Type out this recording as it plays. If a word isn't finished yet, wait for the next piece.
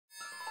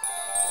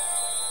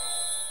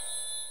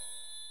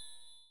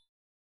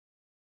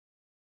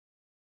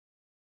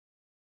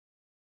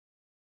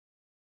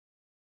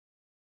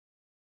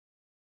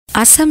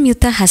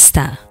Asamyuta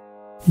Hasta,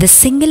 the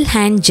single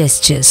hand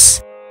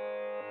gestures.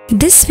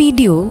 This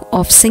video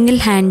of single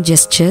hand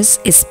gestures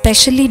is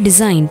specially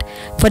designed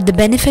for the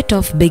benefit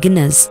of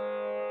beginners.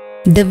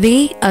 The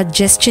way a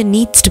gesture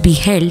needs to be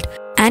held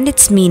and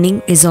its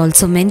meaning is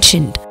also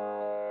mentioned.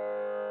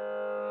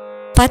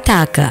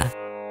 Pataka.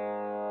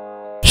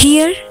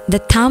 Here the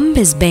thumb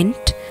is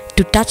bent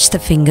to touch the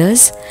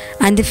fingers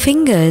and the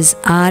fingers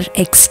are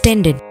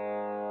extended.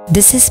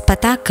 This is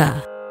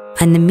pataka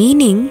and the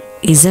meaning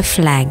is a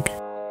flag.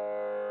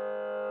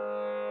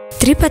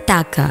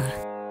 Tripataka.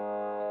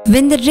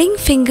 When the ring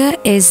finger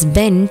is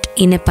bent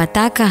in a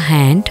pataka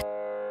hand,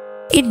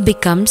 it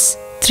becomes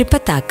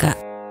tripataka,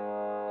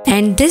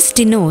 and this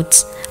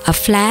denotes a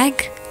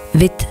flag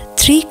with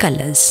 3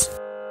 colors.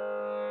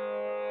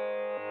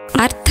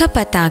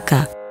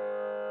 Arthapataka.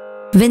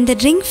 When the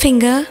ring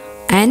finger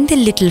and the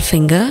little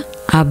finger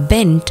are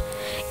bent,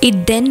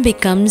 it then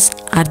becomes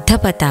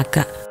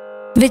ardhapataka,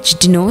 which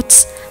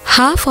denotes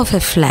half of a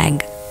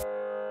flag.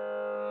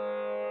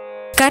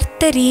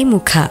 Kartari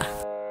Mukha.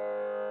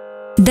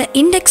 The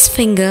index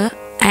finger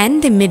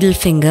and the middle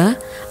finger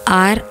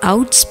are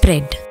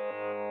outspread.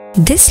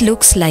 This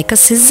looks like a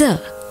scissor,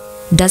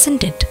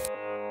 doesn't it?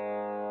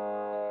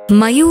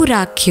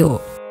 Mayurakyo.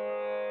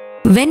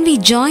 When we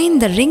join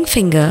the ring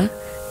finger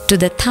to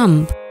the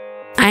thumb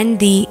and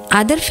the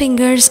other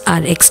fingers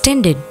are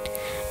extended,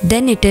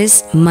 then it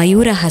is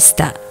Mayura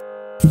Hasta,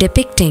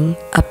 depicting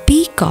a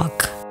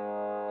peacock.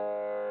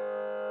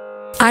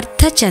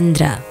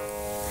 Arthachandra.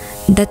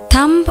 The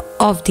thumb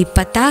of the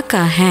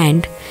pataka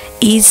hand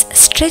is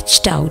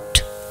stretched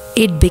out.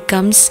 It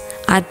becomes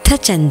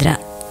Ardhachandra.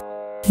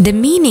 The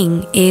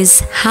meaning is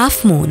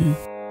half moon.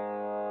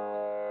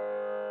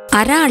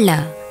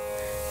 Arala.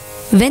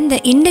 When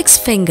the index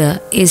finger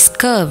is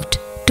curved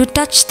to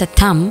touch the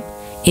thumb,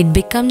 it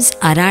becomes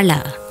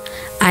Arala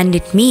and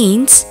it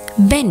means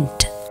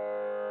bent.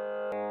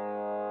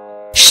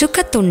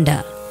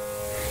 Shukatunda.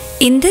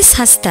 In this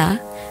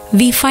hasta,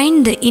 we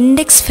find the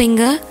index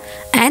finger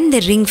and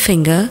the ring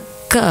finger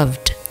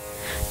curved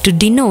to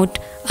denote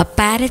a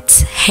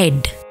parrot's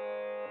head.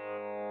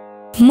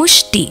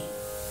 Mushti.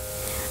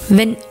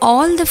 When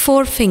all the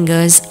 4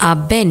 fingers are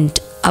bent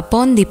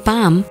upon the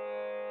palm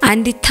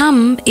and the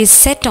thumb is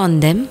set on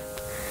them,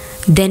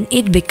 then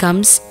it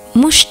becomes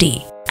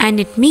mushti and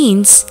it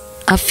means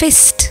a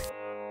fist.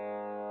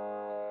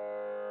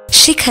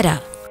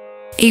 Shikhara.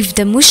 If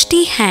the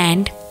mushti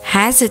hand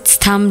has its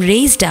thumb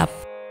raised up,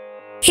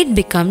 it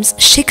becomes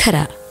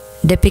shikhara,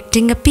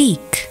 depicting a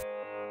peak.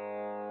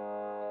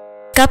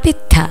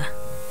 Kapitha.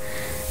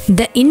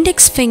 The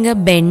index finger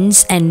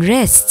bends and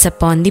rests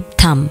upon the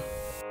thumb.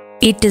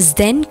 It is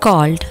then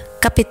called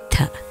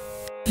kapitha,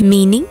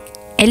 meaning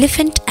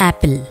elephant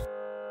apple.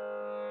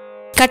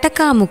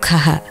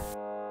 Katakamukha.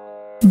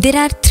 There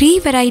are 3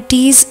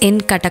 varieties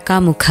in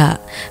Katakamukha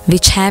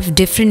which have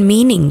different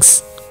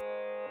meanings.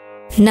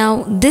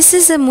 Now, this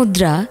is a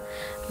mudra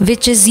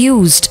which is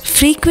used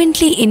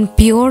frequently in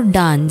pure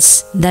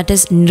dance, that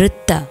is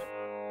nritta.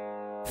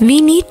 We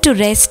need to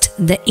rest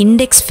the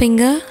index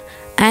finger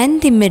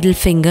and the middle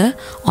finger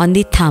on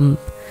the thumb,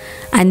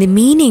 and the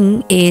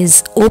meaning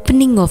is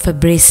opening of a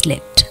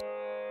bracelet.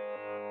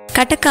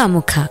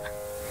 Katakamukha.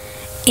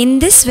 In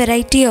this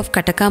variety of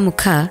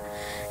Katakamukha,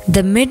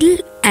 the middle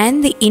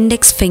and the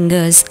index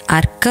fingers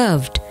are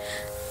curved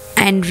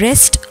and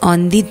rest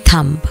on the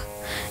thumb,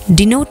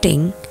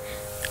 denoting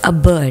a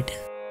bird.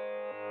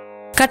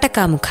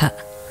 Katakamukha.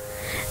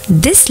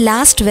 This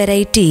last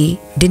variety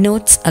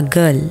denotes a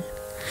girl.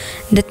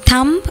 The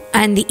thumb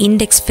and the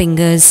index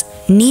fingers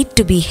need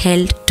to be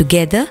held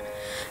together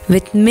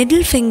with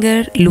middle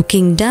finger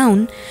looking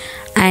down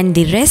and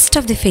the rest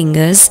of the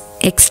fingers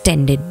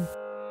extended.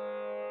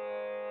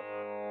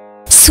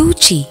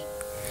 Suchi.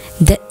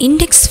 The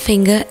index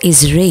finger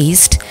is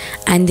raised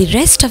and the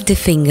rest of the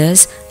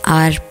fingers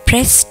are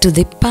pressed to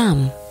the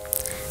palm.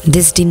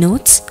 This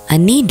denotes a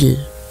needle.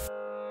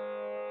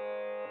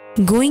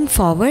 Going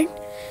forward,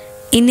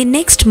 in the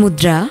next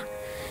mudra,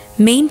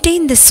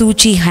 maintain the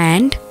Suchi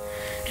hand,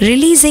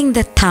 releasing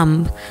the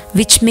thumb,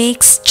 which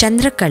makes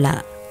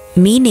Chandrakala,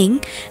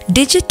 meaning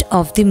digit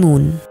of the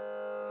moon.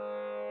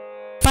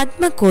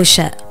 Padma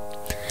Kosha.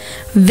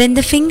 When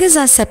the fingers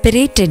are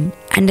separated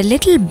and a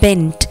little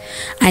bent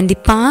and the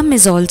palm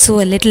is also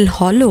a little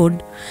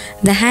hollowed,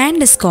 the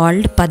hand is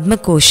called Padma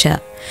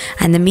Kosha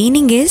and the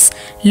meaning is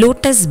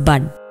lotus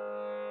bud.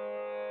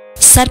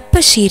 Sarpa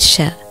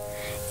Shirsha.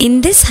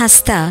 In this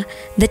hasta,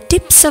 the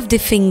tips of the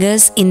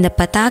fingers in the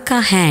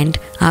pataka hand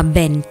are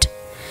bent,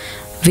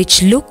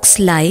 which looks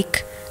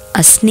like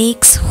a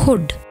snake's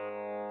hood.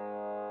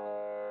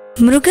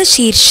 Mruga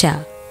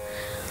Shirsha.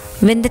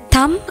 When the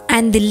thumb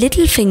and the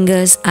little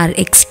fingers are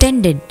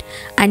extended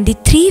and the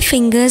 3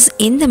 fingers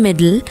in the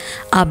middle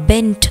are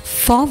bent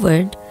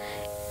forward,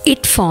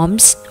 it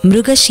forms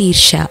Mruga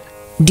Shirsha,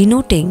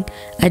 denoting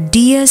a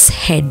deer's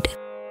head.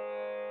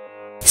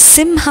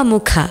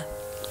 Simhamukha.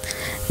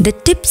 The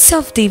tips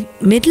of the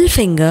middle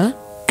finger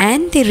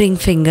and the ring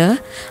finger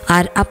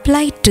are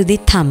applied to the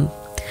thumb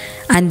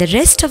and the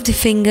rest of the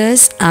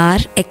fingers are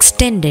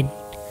extended.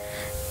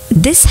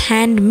 This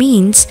hand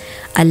means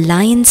a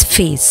lion's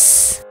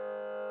face.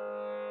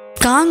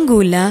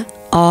 Kangula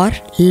or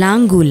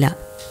Langula.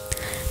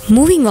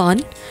 Moving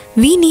on,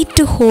 we need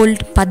to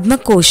hold Padma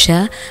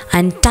Kosha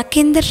and tuck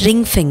in the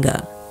ring finger.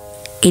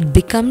 It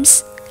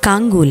becomes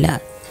Kangula,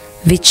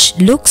 which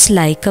looks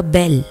like a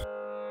bell.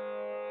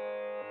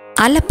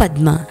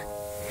 Alapadma.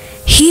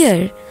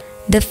 Here,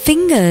 the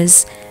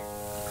fingers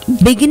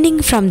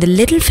beginning from the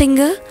little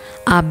finger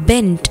are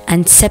bent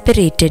and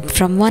separated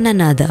from one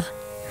another.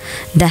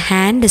 The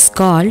hand is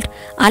called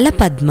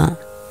Alapadma,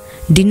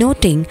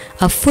 denoting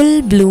a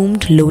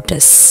full-bloomed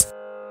lotus.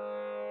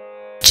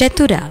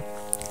 Chatura.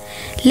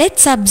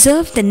 Let's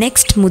observe the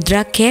next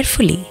mudra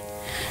carefully.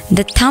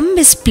 The thumb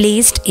is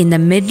placed in the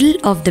middle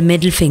of the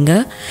middle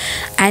finger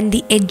and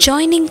the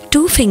adjoining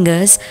two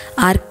fingers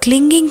are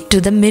clinging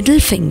to the middle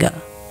finger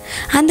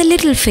and the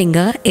little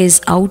finger is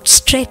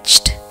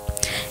outstretched.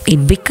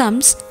 It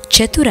becomes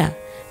Chatura,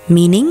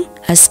 meaning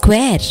a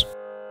square.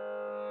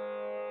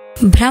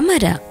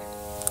 Bhramara.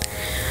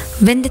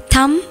 When the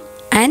thumb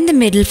and the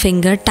middle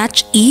finger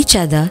touch each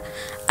other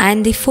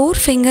and the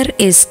forefinger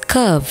is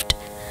curved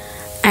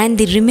and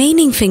the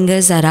remaining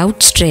fingers are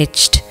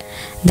outstretched,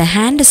 the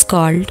hand is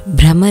called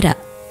Bhramara,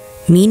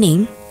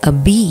 meaning a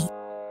bee.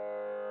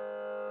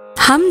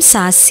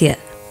 Hamsasya.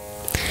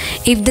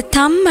 If the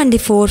thumb and the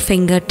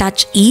forefinger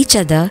touch each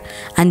other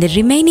and the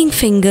remaining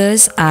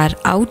fingers are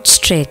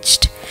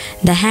outstretched,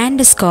 the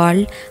hand is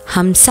called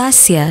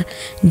Hamsasya,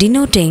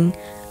 denoting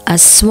a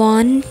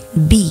swan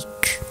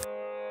beak.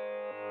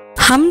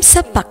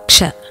 Hamsa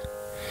Paksha.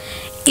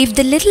 If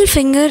the little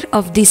finger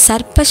of the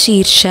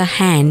Sarpashirsha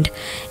hand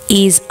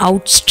is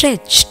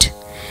outstretched,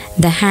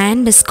 the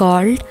hand is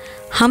called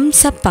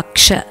Hamsa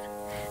Paksha,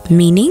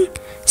 meaning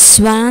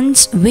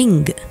swan's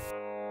wing.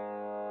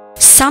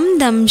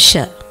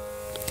 Samdamsha.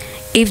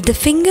 If the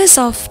fingers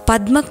of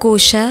Padma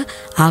Kosha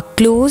are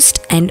closed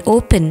and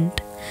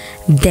opened,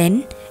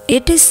 then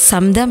it is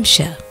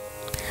Samdamsha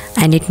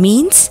and it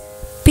means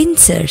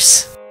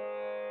pincers.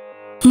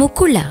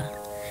 Mukula.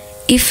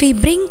 If we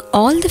bring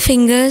all the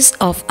fingers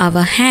of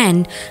our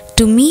hand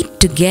to meet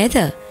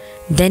together,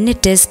 then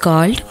it is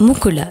called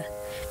Mukula,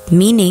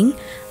 meaning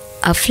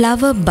a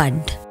flower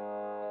bud.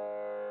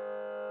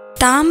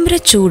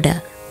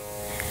 Tamrachuda.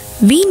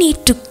 We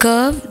need to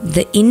curve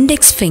the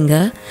index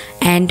finger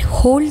and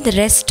hold the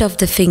rest of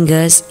the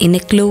fingers in a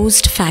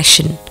closed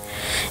fashion.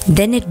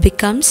 Then it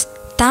becomes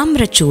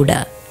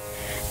Tamrachuda,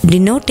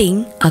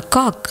 denoting a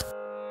cock.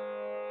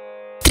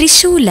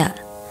 Trishula.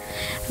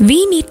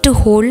 We need to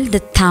hold the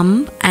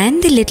thumb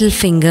and the little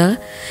finger,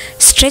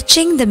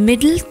 stretching the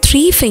middle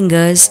three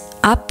fingers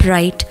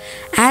upright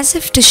as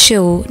if to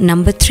show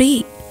number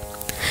 3.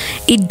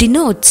 It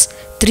denotes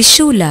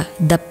Trishula,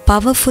 the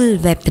powerful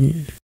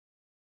weapon.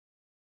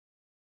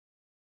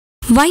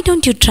 Why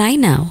don't you try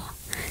now?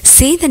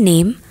 Say the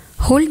name,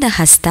 hold the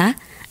hasta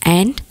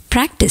and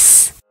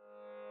practice.